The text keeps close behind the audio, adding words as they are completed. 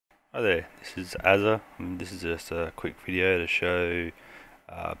Hi there, this is Azza. This is just a quick video to show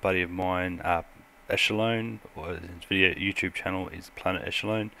a buddy of mine, Echelon, or his video YouTube channel is Planet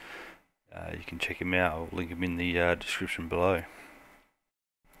Echelon. You can check him out, I'll link him in the description below.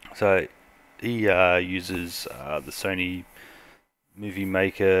 So he uses the Sony Movie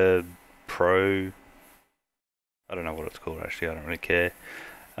Maker Pro. I don't know what it's called actually, I don't really care.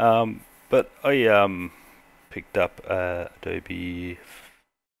 But I picked up Adobe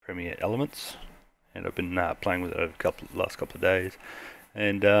Premiere Elements, and I've been playing with it over the last couple of days,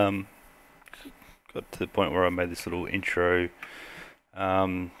 and got to the point where I made this little intro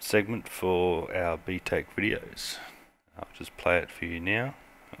segment for our BTEC videos. I'll just play it for you now.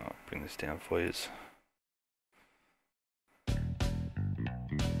 I'll bring this down for you.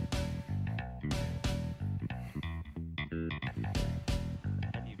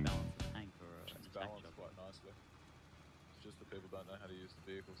 Just the people don't know how to use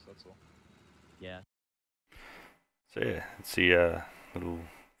the vehicles, that's all. Yeah. So yeah, it's the little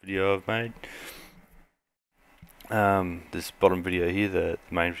video I've made. This bottom video here, the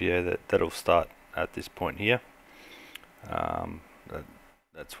main video, that'll start at this point here.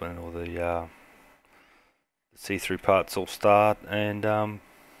 That's when all the see-through parts all start, and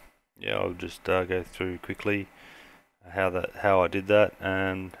yeah, I'll just go through quickly how I did that,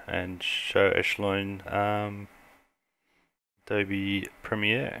 and show Echelon Adobe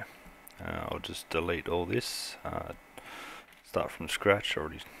Premiere. I'll just delete all this, start from scratch.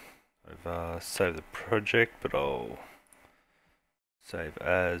 I've saved the project, but I'll save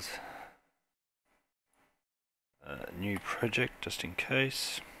as a new project just in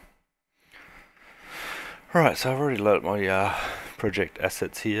case. Right, so I've already loaded my project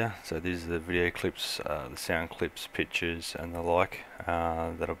assets here. So these are the video clips, the sound clips, pictures, and the like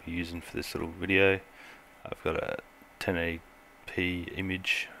that I'll be using for this little video. I've got a 1080p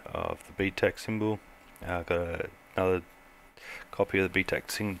image of the BTEC symbol. I've got another copy of the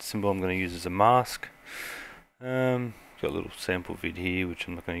BTEC symbol I'm going to use as a mask. Got a little sample vid here which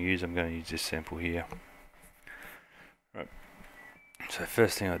I'm not going to use. I'm going to use this sample here. Right. So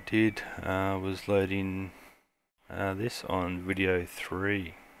first thing I did was load in this on video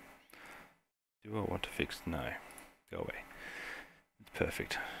 3. Do I want to fix? No. Go away. It's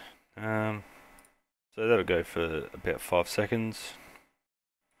perfect. So that'll go for about 5 seconds.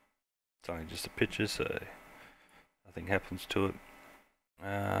 It's only just a picture, so nothing happens to it.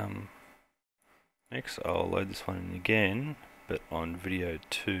 Next, I'll load this one in again, but on video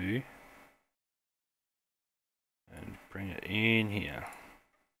 2, and bring it in here.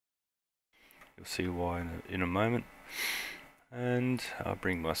 You'll see why in a moment. And I'll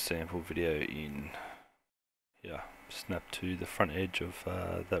bring my sample video in here. Snap to the front edge of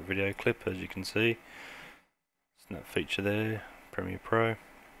that video clip, as you can see. Snap feature there, Premiere Pro.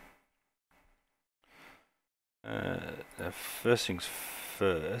 Now first things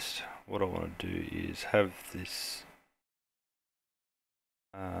first, what I want to do is have this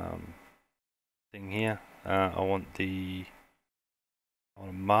thing here. I want a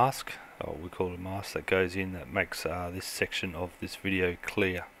mask, or we call it a mask, that goes in that makes this section of this video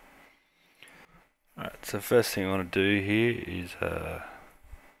clear. Alright, so first thing I want to do here is go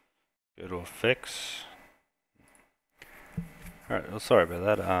to effects. Alright, well, sorry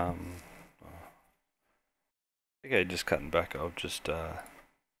about that. Okay, just cutting back, I'll just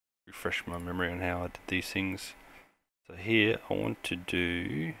refresh my memory on how I did these things. So here I want to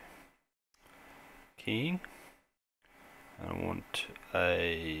do keying, and I want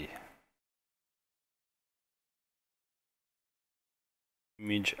a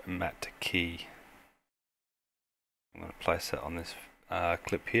image matte key. I'm going to place that on this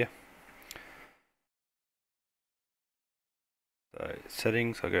clip here. So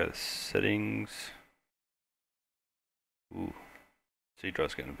settings, I'll go to settings. Ooh, C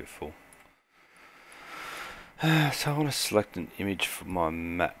drive's getting a bit full. So I want to select an image for my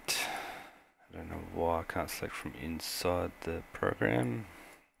matte. I don't know why I can't select from inside the program,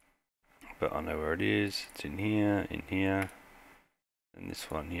 but I know where it is. It's in here, and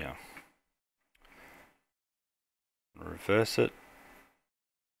this one here. Reverse it.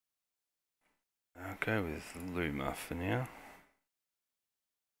 I'll go with Luma for now.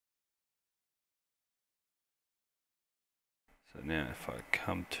 So now if I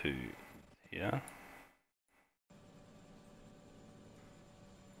come to here,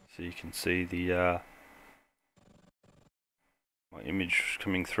 so you can see the my image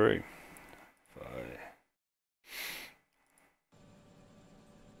coming through. If I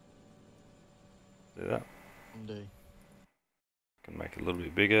do that, Indeed. can make it a little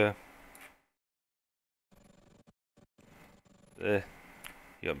bit bigger. There.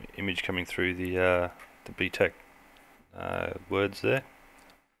 you got my image coming through the BTAC words there,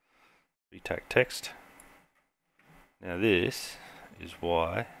 BTAC text. Now this is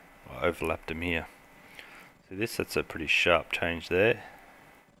why I overlapped them here. So that's a pretty sharp change there.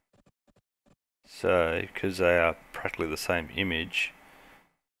 So because they are practically the same image,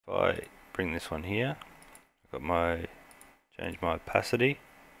 if I bring this one here, I've got my change my opacity.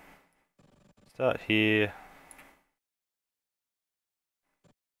 Start here.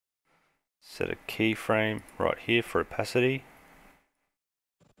 Set a keyframe right here for opacity.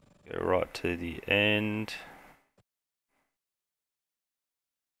 Go right to the end.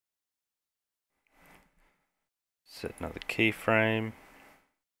 Set another keyframe.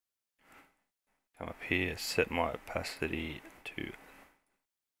 Come up here, set my opacity to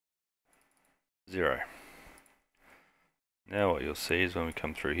 0. Now what you'll see is when we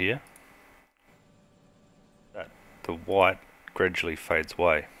come through here, that the white gradually fades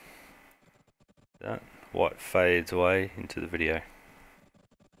away. That white fades away into the video.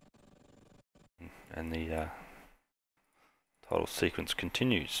 And the title sequence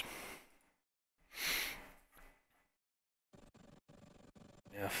continues.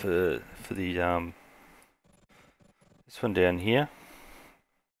 Now for the this one down here,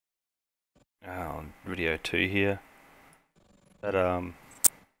 on video 2 here,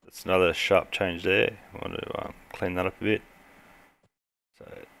 that's another sharp change there. I want to clean that up a bit. So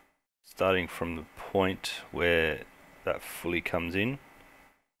starting from the point where that fully comes in,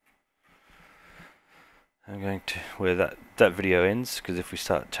 I'm going to where that video ends, because if we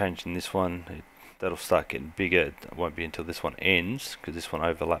start changing this one, that'll start getting bigger. It won't be until this one ends, because this one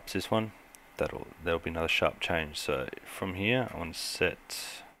overlaps this one. There'll be another sharp change. So from here, I want to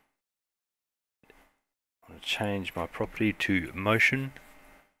change my property to motion.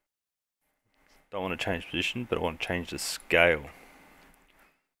 Don't want to change position, but I want to change the scale.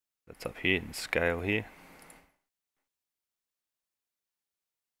 That's up here in scale here.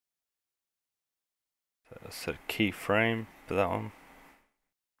 So I'll set a keyframe for that one.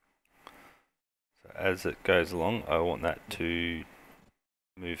 So as it goes along, I want that to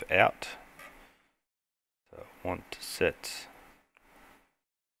move out. So I want to set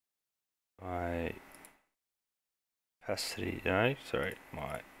my opacity, my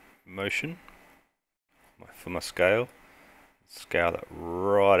motion for my scale. Scale that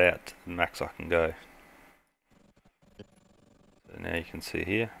right out to the max I can go. So now you can see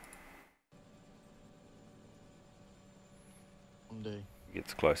here. It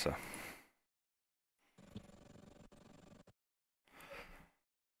gets closer.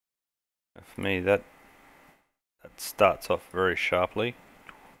 Now for me, that starts off very sharply.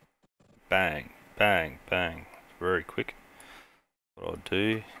 Bang, bang, bang. It's very quick. What I'll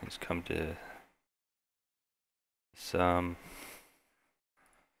do is come to this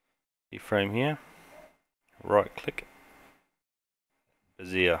keyframe here, right click,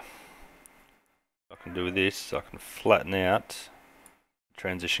 Bezier. What I can do with this, I can flatten out the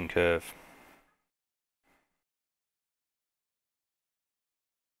transition curve.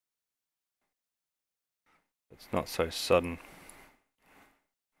 It's not so sudden.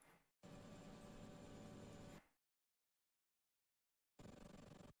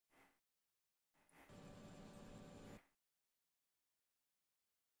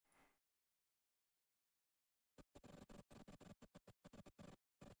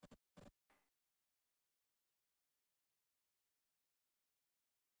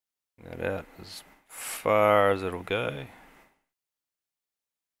 That out as far as it'll go.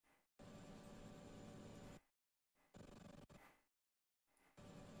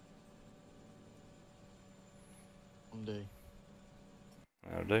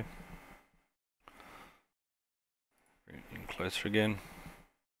 That'll do. Bring it in closer again.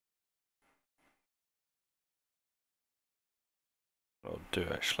 What I'll do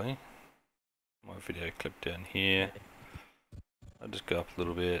actually, my video clip down here, I'll just go up a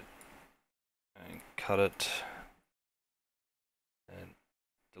little bit and cut it and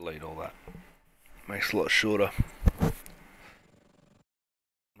delete all that. Makes it a lot shorter.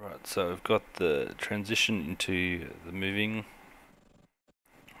 Right, so we've got the transition into the moving.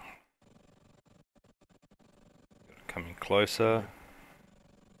 Coming closer.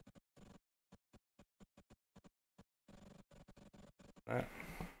 Right.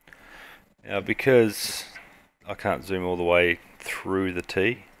 Now because I can't zoom all the way through the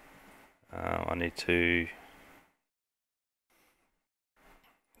T, I need to,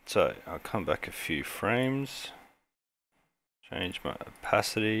 so I'll come back a few frames, change my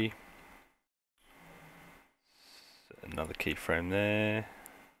opacity, set another keyframe there,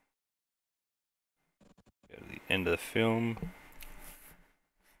 go to the end of the film,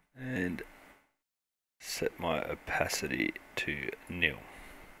 set my opacity to 0.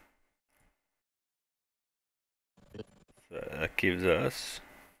 So that gives us,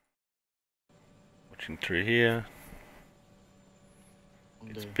 watching through here,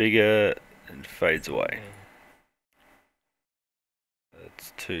 it's bigger and fades away.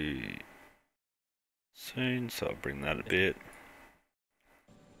 That's too soon, so I'll bring that a bit.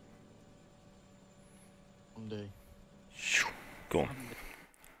 Gone.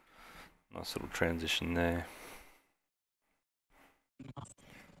 Nice little transition there.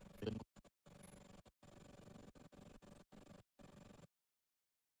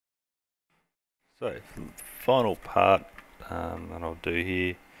 So the final part that I'll do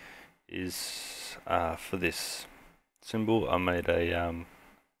here is for this symbol I made a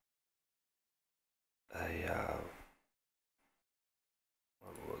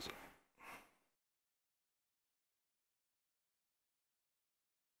what was it?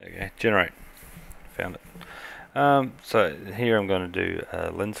 Okay, generate. Found it. So here I'm going to do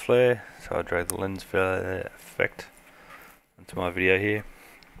a lens flare. So I drag the lens flare effect into my video here.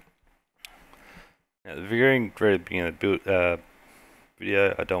 Now, at the very beginning of the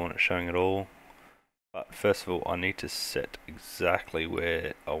video, I don't want it showing at all. But first of all, I need to set exactly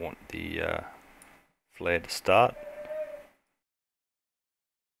where I want the flare to start.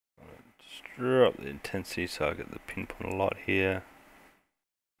 Just drop the intensity so I get the pinpoint a lot here.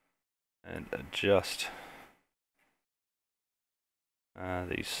 And adjust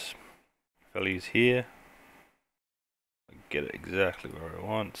these values here. Get it exactly where I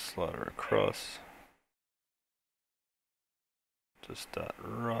want, slide it across to start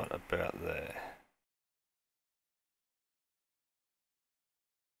right about there.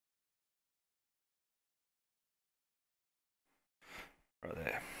 Right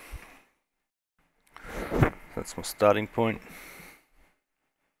there. That's my starting point.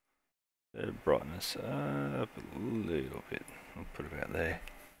 The brightness up a little bit. I'll put it about there.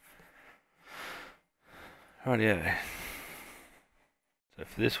 Rightio. So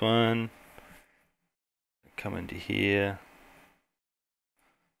for this one, come into here.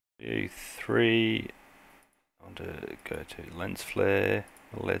 View 3. I want to go to lens flare,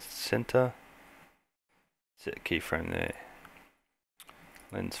 lens center. Set keyframe there.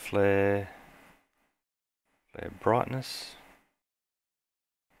 Lens flare, flare brightness.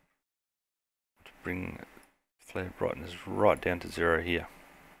 To bring flare brightness right down to 0 here.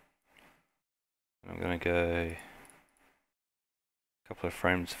 I'm going to go a couple of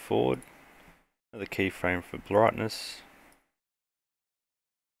frames forward. Another keyframe for brightness.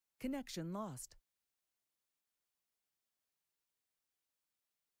 Connection lost.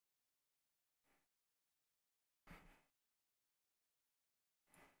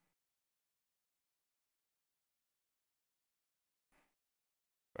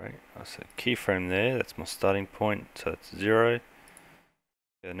 Right, I set keyframe there, that's my starting point, so it's 0.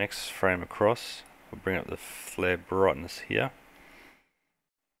 The next frame across, I'll bring up the flare brightness here.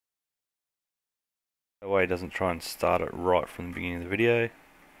 That way it doesn't try and start it right from the beginning of the video.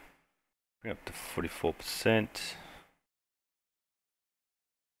 Bring up to 44%.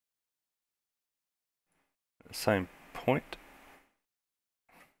 At the same point,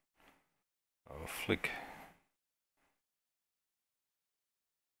 I'll flick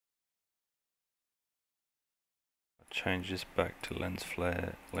change this back to lens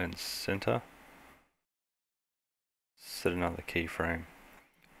flare, lens center. Set another keyframe.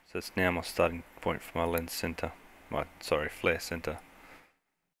 So it's now my starting point for my lens center. Flare center.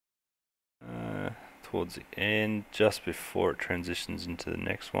 Towards the end, just before it transitions into the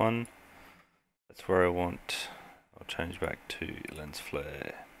next one. That's where I want, I'll change back to lens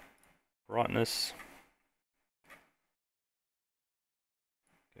flare brightness.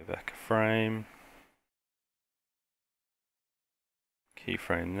 Go back a frame.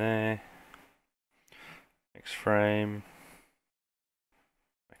 Keyframe there. Next frame.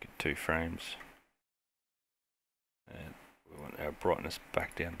 Make it 2 frames. And we want our brightness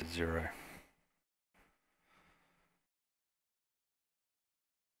back down to 0.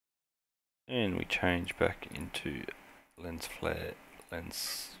 And we change back into lens flare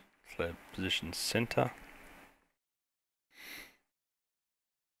position center.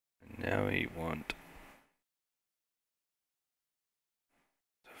 And now we want,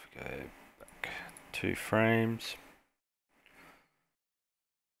 so if we go back 2 frames,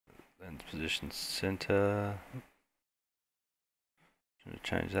 lens position center. I'm going to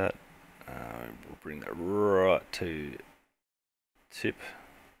change that. We'll bring that right to tip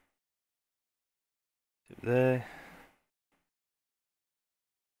there.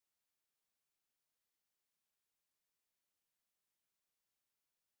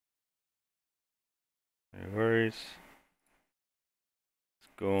 No worries. It's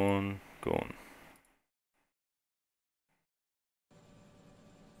gone.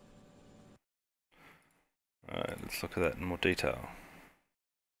 Alright, let's look at that in more detail.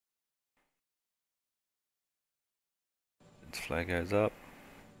 Its flag goes up.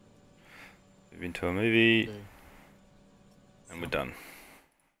 Move into a movie. And we're done.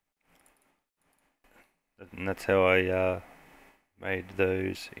 And that's how I made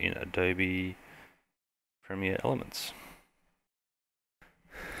those in Adobe Premiere Elements.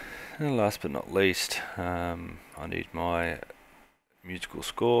 And last but not least, I need my musical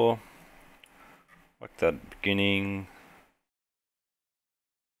score. Like that at the beginning.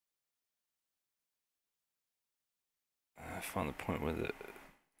 Find the point where the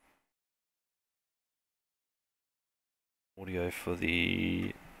audio for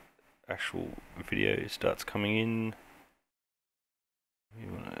the actual video starts coming in. We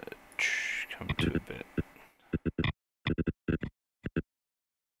want to come to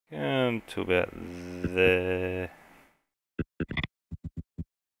about there.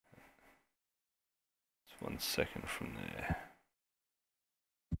 It's 1 second from there.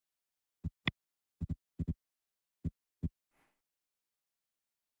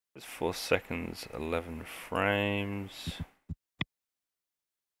 It's 4 seconds, 11 frames.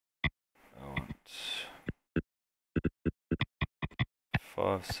 I want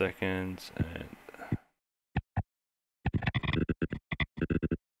 5 seconds and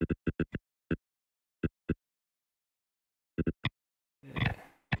yeah.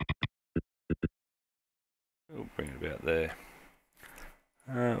 We'll bring it about there.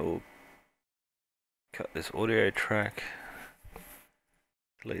 We'll cut this audio track.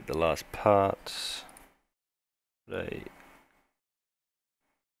 Delete the last parts. Put a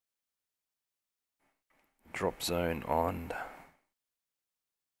drop zone on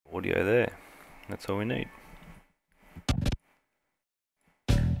audio there. That's all we need.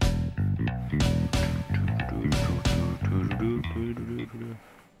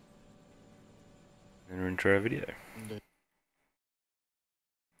 Then we're into our video.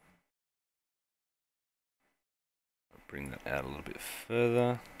 I'll bring that out a little bit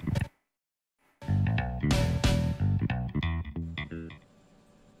further.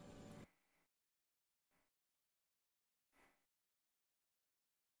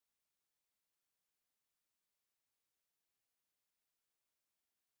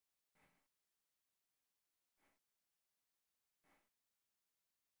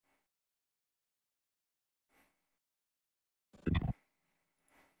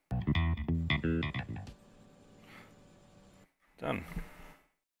 Done.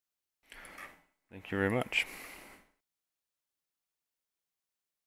 Thank you very much.